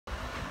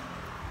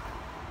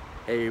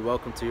Hey,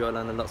 welcome to your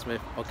London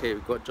Locksmith. Okay,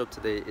 we've got a job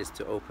today is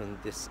to open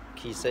this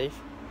key safe.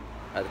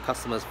 The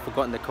customer's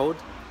forgotten the code.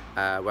 We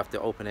have to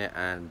open it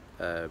and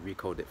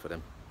recode it for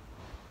them.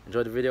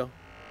 Enjoy the video.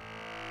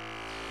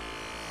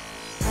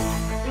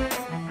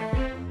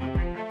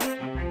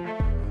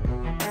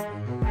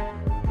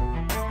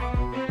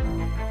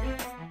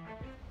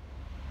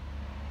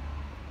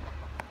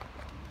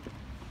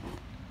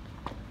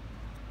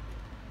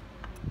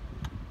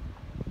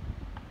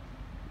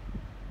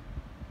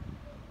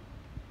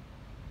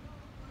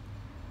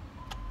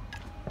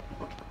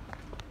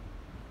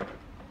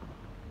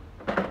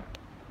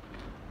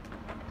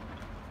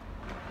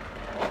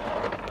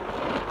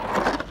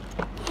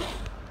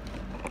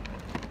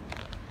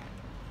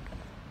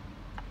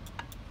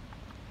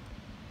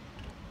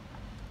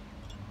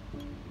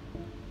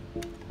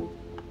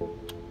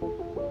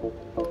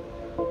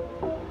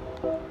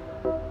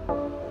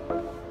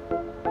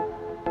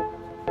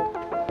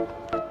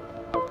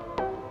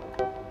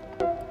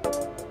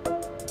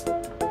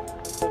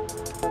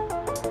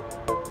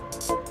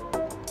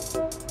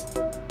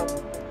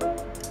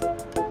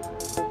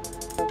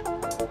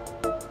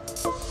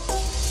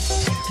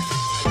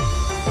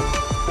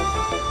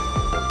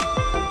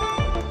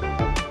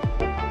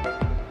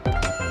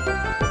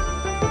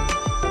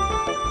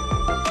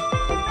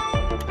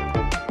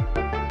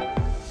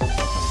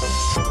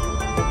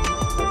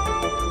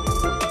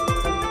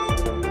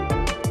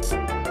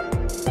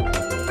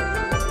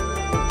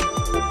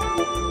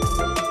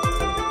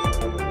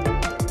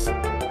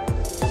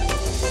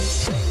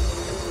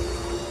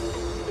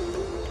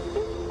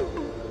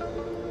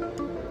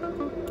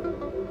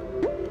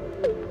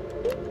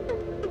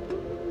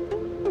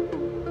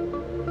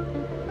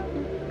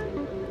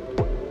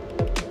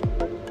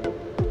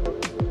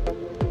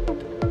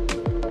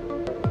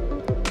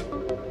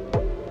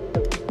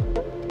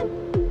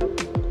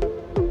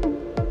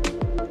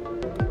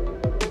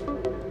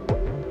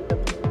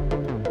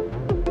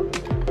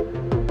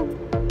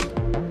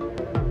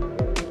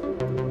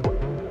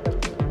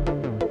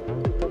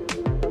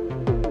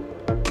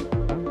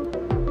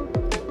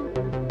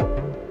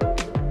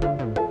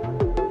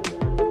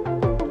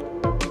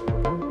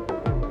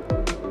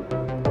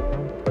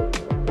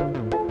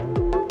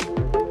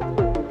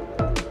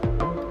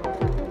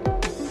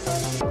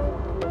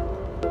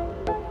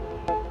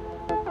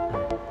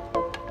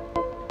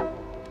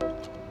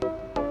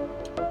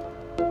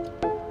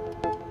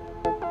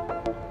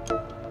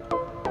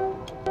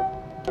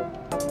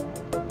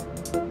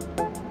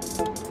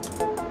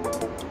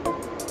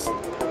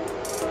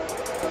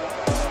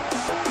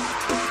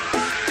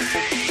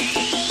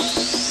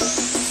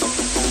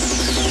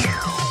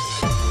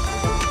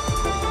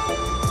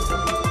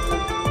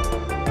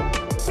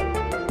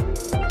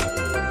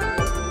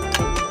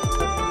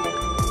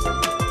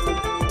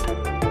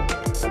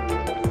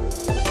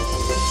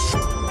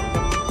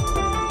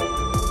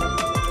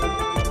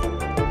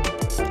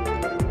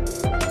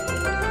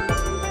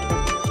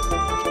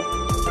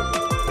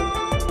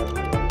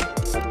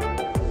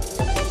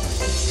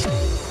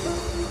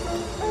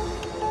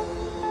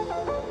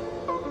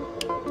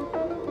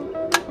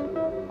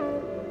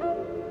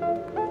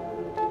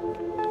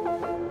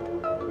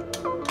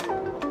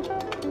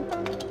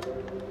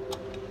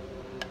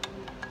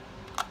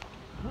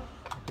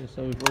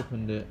 So we've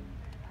opened it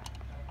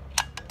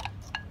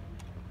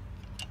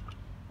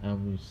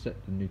and we set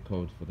the new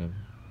code for them.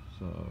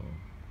 So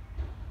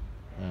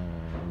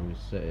we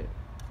set it.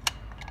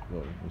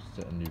 Well, we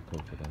set a new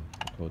code for them,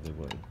 the code they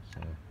wanted.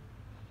 So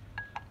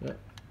yeah,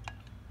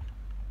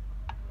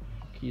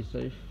 key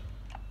safe,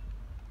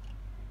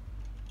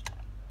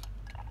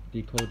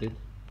 decoded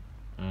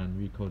and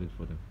recoded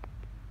for them.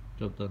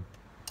 Job done.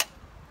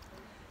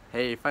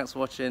 Hey, thanks for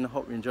watching.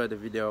 Hope you enjoyed the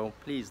video.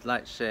 Please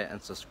like, share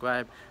and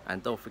subscribe,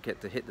 and don't forget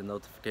to hit the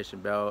notification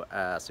bell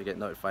so you get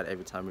notified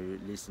every time we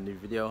release a new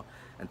video.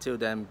 Until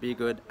then, be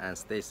good and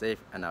stay safe,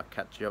 and I'll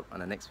catch you up on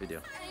the next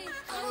video.